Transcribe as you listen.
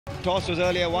Toss was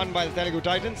earlier won by the Telugu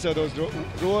Titans, so those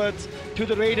roads to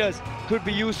the Raiders could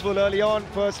be useful early on.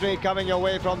 First raid coming your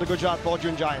way from the Gujarat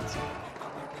Fortunegiants.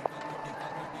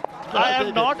 I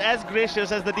am not as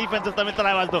gracious as the defense of Tamil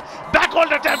Talaiwal though.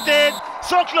 Backhold attempted,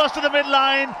 so close to the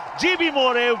midline. GB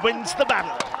More wins the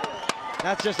battle.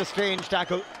 That's just a strange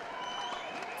tackle.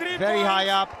 Very high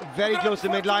up, very close to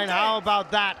midline. How about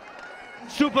that?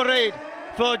 Super raid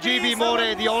for GB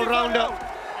More, the all-rounder.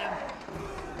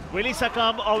 Will he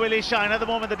succumb or will he shine? At the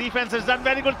moment, the defense has done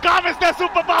very good. Calm is their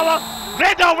superpower.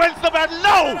 Raider wins the battle.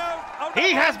 No!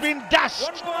 He has been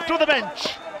dashed to the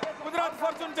bench.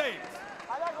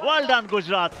 Well done,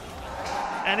 Gujarat.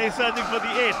 And he's searching for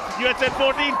the 8th. You had said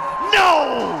 14.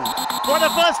 No! For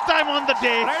the first time on the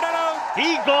day,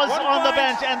 he goes on the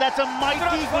bench, and that's a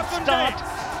mighty good start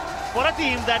for a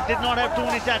team that did not have too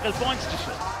many tackle points to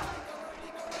show.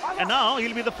 And now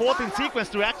he'll be the 4th in sequence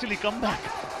to actually come back.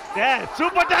 Yeah,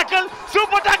 super tackle,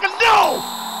 no!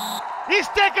 He's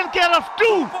taken care of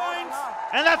 2.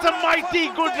 And that's a mighty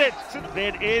good hit.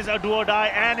 There is a do or die,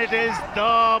 and it is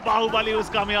the Bahubali who's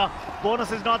come here.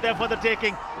 Bonus is not there for the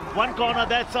taking. One corner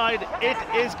that side, it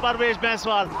is Parvesh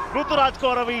Baiswal. Ruturaj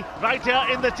Koravi right here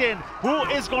in the chain. Who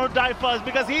is going to die first?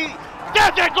 Because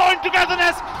they're going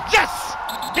togetherness. Yes!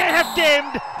 They have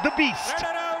tamed the beast.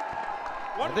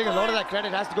 I think a lot of that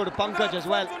credit has to go to Pankaj as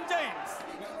well.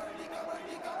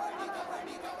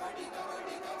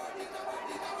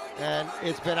 And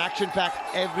it's been action-packed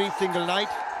every single night.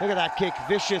 Look at that kick,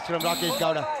 vicious from Rakesh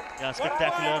Gowda. Yeah,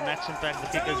 spectacular and action-packed the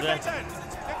kick as well.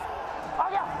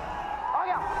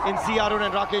 In Arun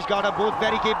and Rakesh Gowda, both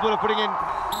very capable of putting in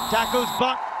tackles,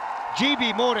 but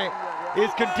GB More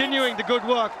is continuing the good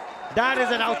work. That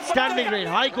is an outstanding raid,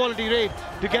 high-quality raid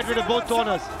to get rid of both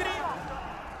corners.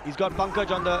 He's got Pankaj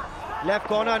on the left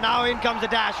corner. Now in comes the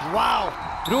dash. Wow!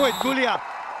 Rohit Gulia,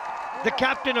 the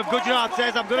captain of Gujarat,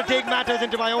 says, I'm going to take matters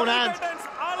into my own hands.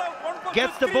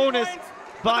 Gets the bonus,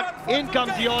 but in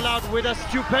comes the all-out with a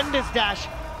stupendous dash.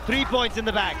 3 points in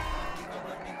the bag.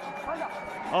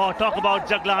 Oh, talk about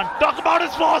Jaglan. Talk about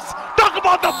his force. Talk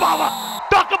about the power.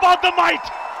 Talk about the might.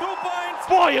 2 points.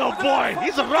 Boy, oh boy.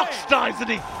 He's a rock star, isn't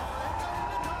he?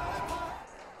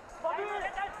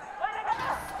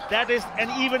 That is an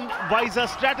even wiser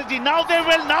strategy. Now they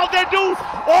will, now they do.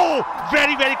 Oh,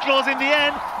 very, very close in the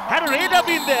end. Had a Raider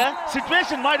been there,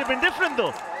 situation might have been different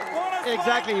though.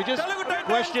 Exactly, you just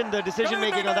question the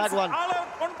decision-making on that one.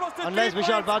 Unless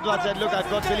Vishal Bhardwaj said, look, I've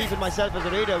got belief in myself as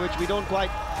a Raider, which we don't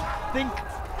quite think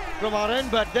from our end,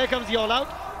 but there comes the all-out.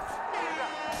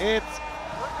 It's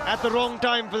at the wrong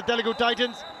time for the Telugu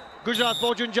Titans. Gujarat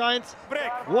Fortunegiants,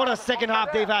 what a second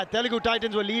half they've had. Telugu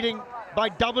Titans were leading by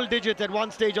double digits at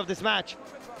one stage of this match.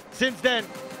 Since then,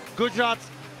 Gujarat's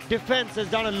defense has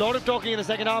done a lot of talking in the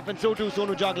second half, and so too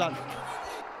Sonu Jaglan.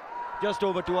 Just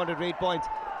over 200 raid points,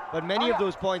 but many of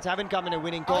those points haven't come in a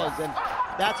winning cause, and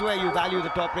that's where you value the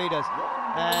top raiders.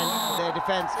 And their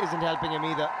defense isn't helping him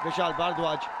either. Vishal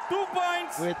Bhardwaj 2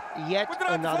 points with yet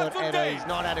another error. He's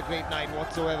not had a great night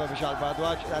whatsoever, Vishal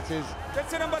Bhardwaj. That's his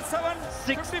number 7,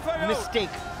 6th mistake.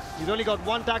 He's only got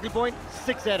 1 tackle point,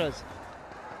 6 errors.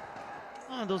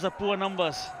 Oh, those are poor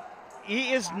numbers.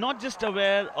 He is not just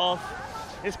aware of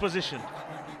his position.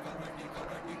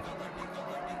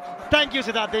 Thank you,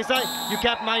 Siddharth Desai. You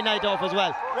capped my night off as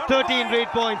well. 13 raid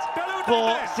points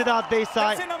for Siddharth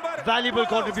Desai. Valuable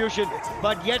contribution,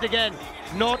 but yet again,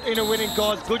 not in a winning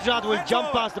cause. Gujarat will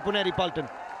jump past the Puneri Paltan.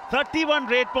 31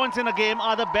 raid points in a game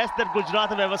are the best that Gujarat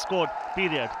have ever scored,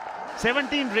 period.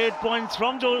 17 raid points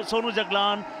from Sonu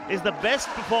Jaglan is the best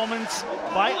performance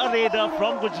by a Raider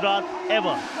from Gujarat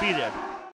ever, period.